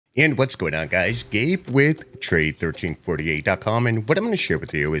And what's going on, guys? Gabe with Trade1348.com, and what I'm going to share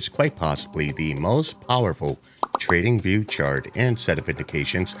with you is quite possibly the most powerful TradingView chart and set of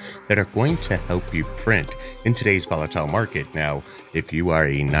indications that are going to help you print in today's volatile market. Now, if you are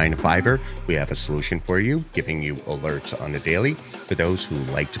a 9-to-5er, we have a solution for you, giving you alerts on the daily. For those who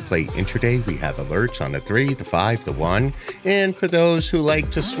like to play intraday, we have alerts on the 3, the 5, the 1, and for those who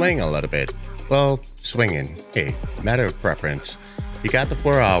like to swing a little bit, well, swinging, hey, matter of preference. You got the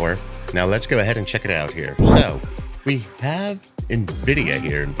 4-hour. Now let's go ahead and check it out here. So we have NVIDIA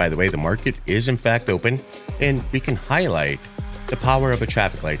here. And by the way, the market is in fact open, and we can highlight the power of a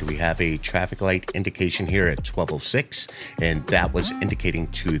traffic light. We have a traffic light indication here at 1206, and that was indicating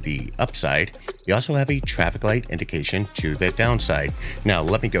to the upside. We also have a traffic light indication to the downside. Now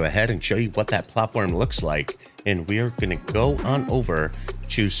let me go ahead and show you what that platform looks like. And we are going to go on over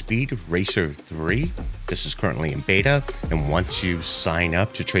to Speed Racer 3. This is currently in beta, and once you sign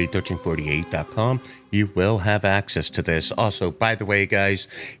up to Trade1348.com, you will have access to this. Also, by the way, guys,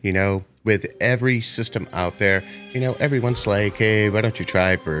 with every system out there, everyone's like, hey, why don't you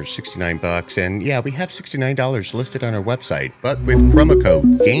try for 69 bucks? And yeah, we have $69 listed on our website, but with promo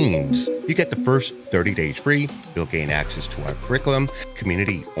code GAINS, you get the first 30 days free. You'll gain access to our curriculum,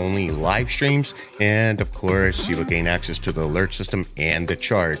 community-only live streams, and of course, you will gain access to the alert system and the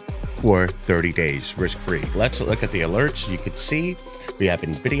chart for 30 days risk-free. Let's look at the alerts. You can see we have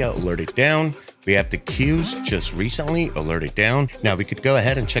NVIDIA alerted down. We have the Qs just recently alerted down. Now we could go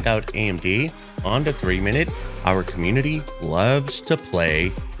ahead and check out AMD on the 3-minute. Our community loves to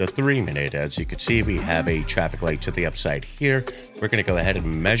play the 3-minute. As you can see, we have a traffic light to the upside here. We're going to go ahead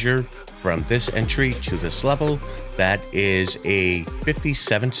and measure from this entry to this level. That is a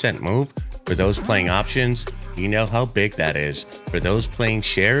 57-cent move. For those playing options, you know how big that is. For those playing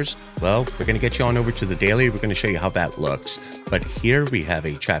shares, well, we're going to get you on over to the daily. We're going to show you how that looks. But here we have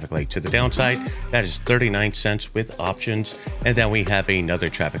a traffic light to the downside. That is 39 cents with options. And then we have another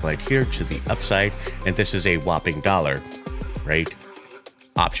traffic light here to the upside. And this is a whopping $1, right?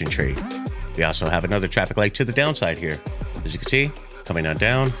 Option trade. We also have another traffic light to the downside here. As you can see, coming on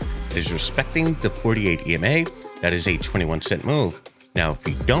down, it is respecting the 48 EMA. That is a 21-cent move. Now, if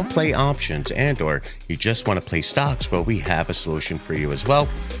you don't play options and or you just want to play stocks, well, we have a solution for you as well.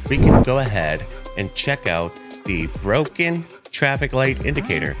 We can go ahead and check out the broken traffic light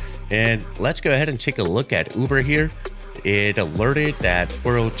indicator. And let's go ahead and take a look at Uber here. It alerted at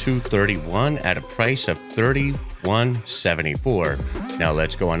 402.31 at a price of 31.74. Now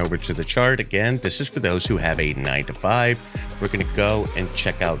let's go on over to the chart. Again, this is for those who have a 9-to-5. We're going to go and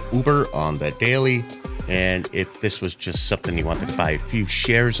check out Uber on the daily. And if this was just something you wanted to buy a few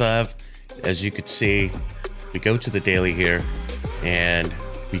shares of, as you could see, we go to the daily here and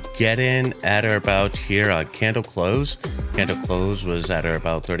we get in at or about here on candle close. Candle close was at or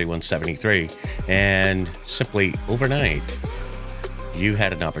about 31.73, and simply overnight, you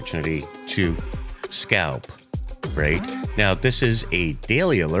had an opportunity to scalp, right? Now, this is a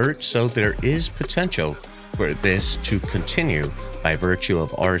daily alert, so there is potential for this to continue by virtue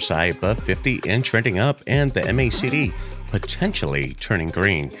of RSI above 50 and trending up, and the MACD potentially turning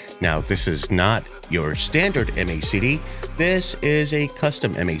green. Now, this is not your standard MACD. This is a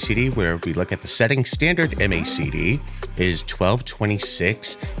custom MACD where we look at the setting. Standard MACD is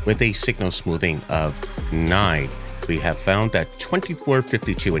 1226 with a signal smoothing of 9. We have found that 24,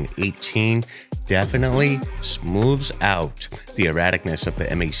 52, and 18 definitely smooths out the erraticness of the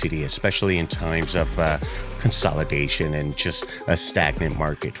MACD, especially in times of consolidation and just a stagnant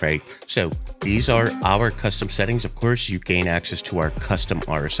market, right? So these are our custom settings. Of course, you gain access to our custom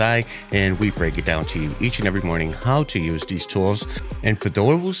RSI, and we break it down to you each and every morning how to use these tools. And for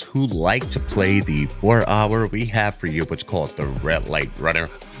those who like to play the 4-hour, we have for you what's called the red light runner.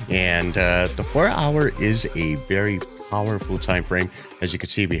 And the 4-hour is a very powerful time frame. As you can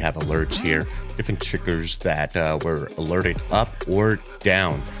see, we have alerts here, different triggers that were alerted up or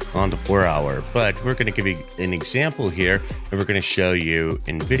down on the 4-hour. But we're going to give you an example here, and we're going to show you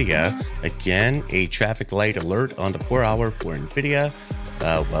NVIDIA. Again, a traffic light alert on the 4-hour for NVIDIA.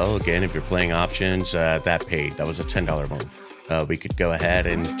 Well, again, if you're playing options, that paid. That was a $10 move. We could go ahead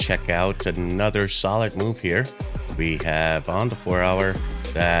and check out another solid move here. We have on the 4-hour,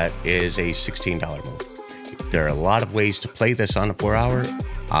 that is a $16 move. There are a lot of ways to play this on a 4-hour.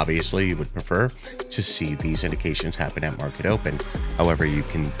 Obviously, you would prefer to see these indications happen at market open. However, you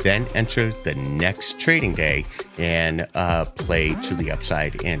can then enter the next trading day and play to the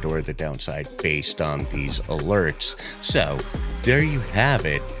upside and or the downside based on these alerts. So there you have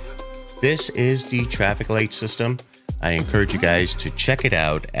it. This is the traffic light system. I encourage you guys to check it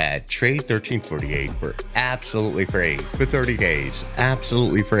out at Trade 1348 for absolutely free for 30 days.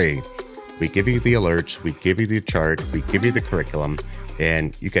 Absolutely free. We give you the alerts, we give you the chart, we give you the curriculum,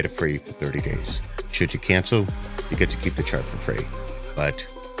 and you get it free for 30 days. Should you cancel, you get to keep the chart for free. But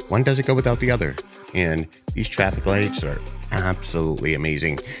one doesn't go without the other. And these traffic lights are absolutely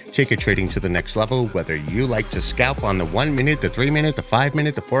amazing. Take your trading to the next level. Whether you like to scalp on the 1 minute, the 3 minute, the 5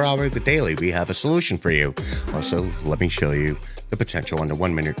 minute, the 4 hour, the daily, we have a solution for you. Also, let me show you the potential on the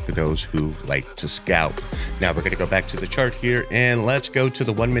 1 minute for those who like to scalp. Now we're going to go back to the chart here and let's go to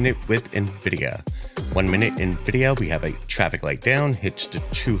the 1 minute with NVIDIA. 1 minute NVIDIA, we have a traffic light down, hits the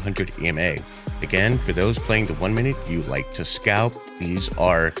 200 EMA. Again, for those playing the 1 minute, you like to scalp. These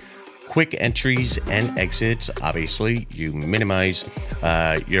are quick entries and exits. Obviously, you minimize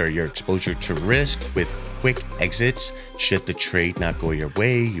your exposure to risk with quick exits. Should the trade not go your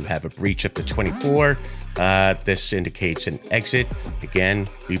way, you have a breach up to 24. This indicates an exit. Again,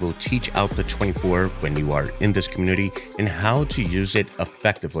 we will teach out the 24 when you are in this community and how to use it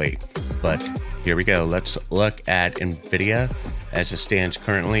effectively. But here we go. Let's look at NVIDIA. As it stands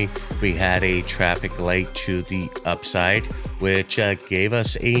currently, we had a traffic light to the upside, which gave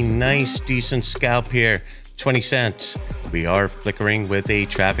us a nice, decent scalp here, 20 cents. We are flickering with a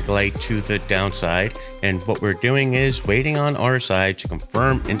traffic light to the downside, and what we're doing is waiting on our side to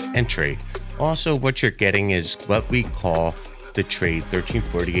confirm an entry. Also, what you're getting is what we call the Trade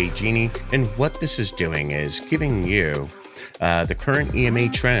 1348 Genie, and what this is doing is giving you the current EMA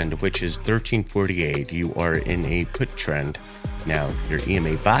trend, which is 1348. You are in a put trend. Now, your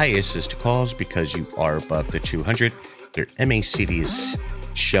EMA bias is to calls because you are above the 200. Your MACD is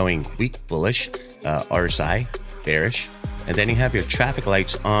showing weak bullish, RSI bearish, and then you have your traffic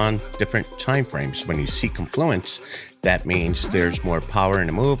lights on different time frames. When you see confluence, that means there's more power in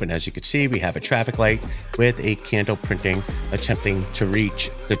the move. And as you can see, we have a traffic light with a candle printing, attempting to reach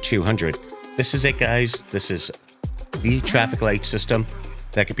the 200. This is it, guys. This is the traffic light system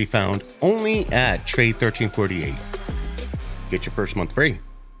that can be found only at Trade 1348. Get your first month free.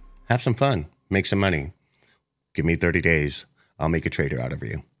 Have some fun. Make some money. Give me 30 days. I'll make a trader out of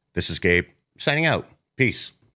you. This is Gabe, signing out. Peace.